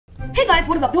Hey guys,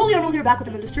 what is up? The Holy Arnold here, back with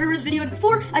another servers video, and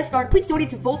before I start, please donate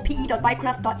to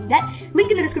voltpe.bycraft.net,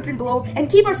 link in the description below, and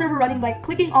keep our server running by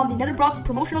clicking on the Netherbox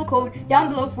promotional code down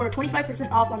below for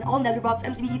 25% off on all Netherbox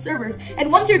MCPE servers.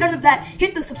 And once you're done with that,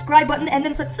 hit the subscribe button and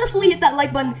then successfully hit that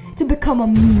like button to become a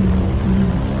meme like me.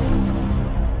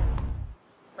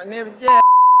 My name is Jeff.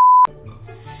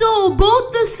 So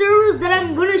both the servers that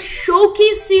I'm gonna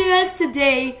showcase to you guys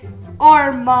today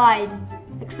are mine.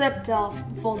 Except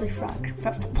voltage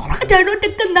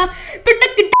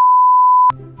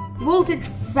voltage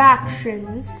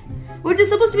factions, which is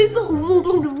supposed to be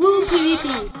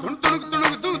PvPs.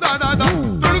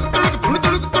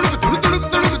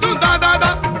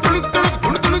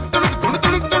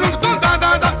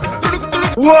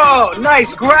 Whoa,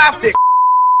 nice graphic.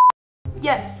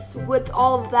 Yes, with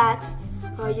all of that,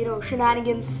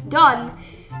 shenanigans done.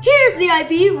 Here's the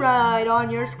IP right on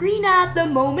your screen at the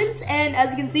moment, and as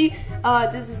you can see,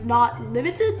 this is not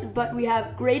limited, but we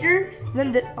have greater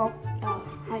than the,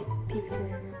 hi,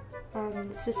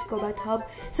 let's just go back to hub.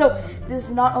 So, this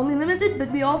is not only limited, but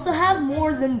we also have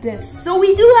more than this. So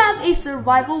we do have a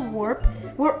survival warp,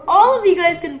 where all of you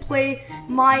guys can play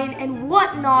mine and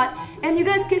whatnot, and you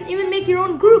guys can even make your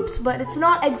own groups, but it's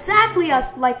not exactly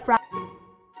as like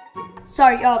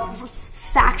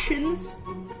factions.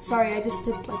 Sorry, I just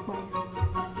did like my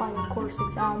final course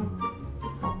exam,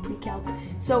 pre-calc.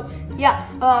 So yeah,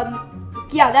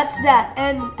 that's that.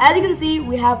 And as you can see,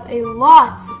 we have a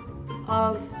lot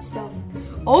of stuff.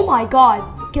 Oh my God!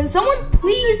 Can someone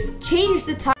please change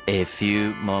the time? A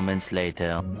few moments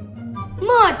later.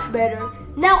 Much better.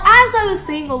 Now, as I was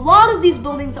saying, a lot of these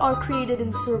buildings are created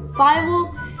in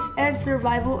survival and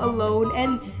survival alone,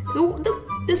 and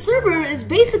the server is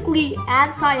basically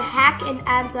anti-hack and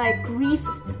anti-grief.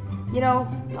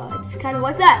 It's kind of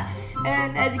like that.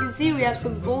 And as you can see, we have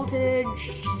some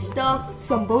voltage stuff,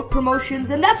 some boat promotions,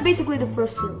 and that's basically the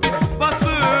first server.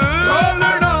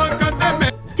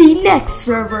 The next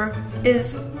server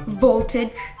is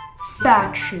voltage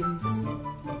factions.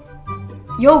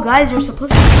 Yo guys, you're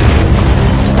supposed to...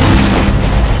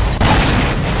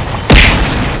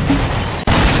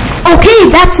 Okay,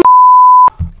 that's...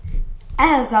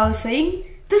 As I was saying,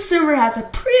 this server has a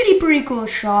pretty cool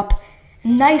shop,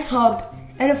 nice hub,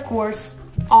 and of course,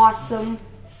 awesome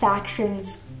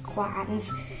factions,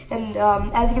 clans. And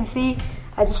as you can see,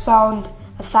 I just found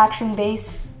a faction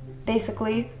base,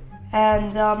 basically.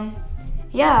 And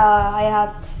I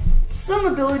have some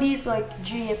abilities like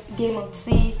Game Mode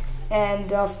C,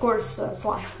 and of course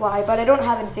 /fly, but I don't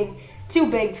have anything too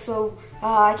big, so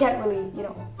I can't really,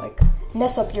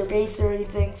 mess up your base or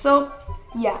anything. So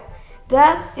yeah,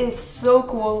 that is so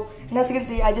cool. And as you can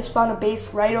see, I just found a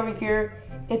base right over here.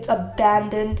 It's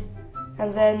abandoned.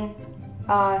 And then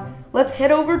let's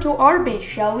head over to our base,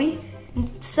 shall we?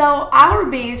 So our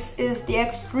base is the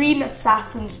Extreme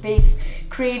Assassin's base,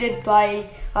 created by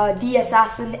the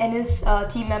Assassin and his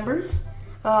team members.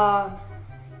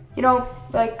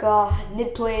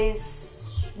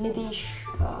 Nidplays, Nidish,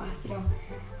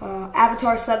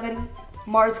 Avatar 7,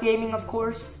 Mars Gaming, of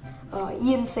course,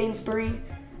 Ian Sainsbury,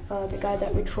 the guy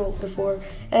that we trolled before,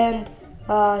 and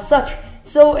such.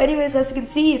 So anyways, as you can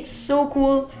see, it's so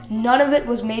cool. None of it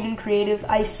was made in creative.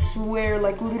 I swear,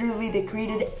 literally they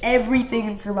created everything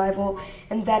in survival,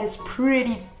 and that is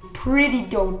pretty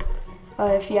dope,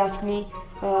 if you ask me.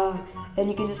 And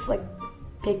you can just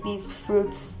pick these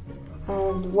fruits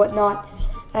and whatnot.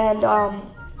 And on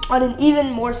an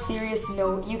even more serious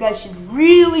note, you guys should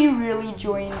really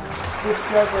join this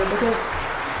server, because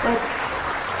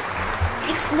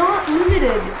it's not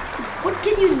limited. What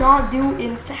can you not do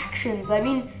in factions? I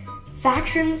mean,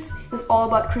 factions is all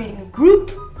about creating a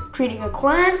group, creating a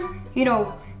clan,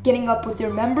 getting up with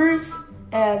your members,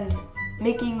 and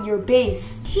making your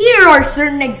base. Here are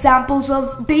certain examples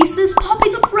of bases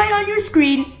popping up right on your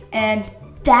screen, and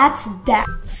that's that.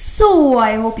 So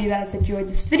I hope you guys enjoyed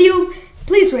this video.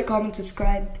 Please rate, comment,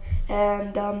 subscribe.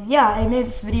 And I made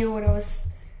this video when I was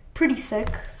pretty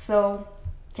sick, so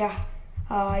yeah,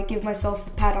 I give myself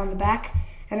a pat on the back.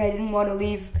 And I didn't want to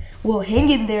leave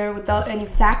hanging there without any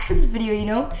factions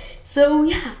video, So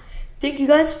yeah, thank you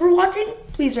guys for watching.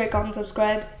 Please rate, comment,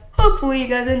 subscribe. Hopefully you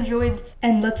guys enjoyed,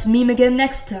 and let's meme again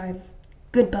next time.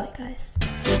 Goodbye, guys.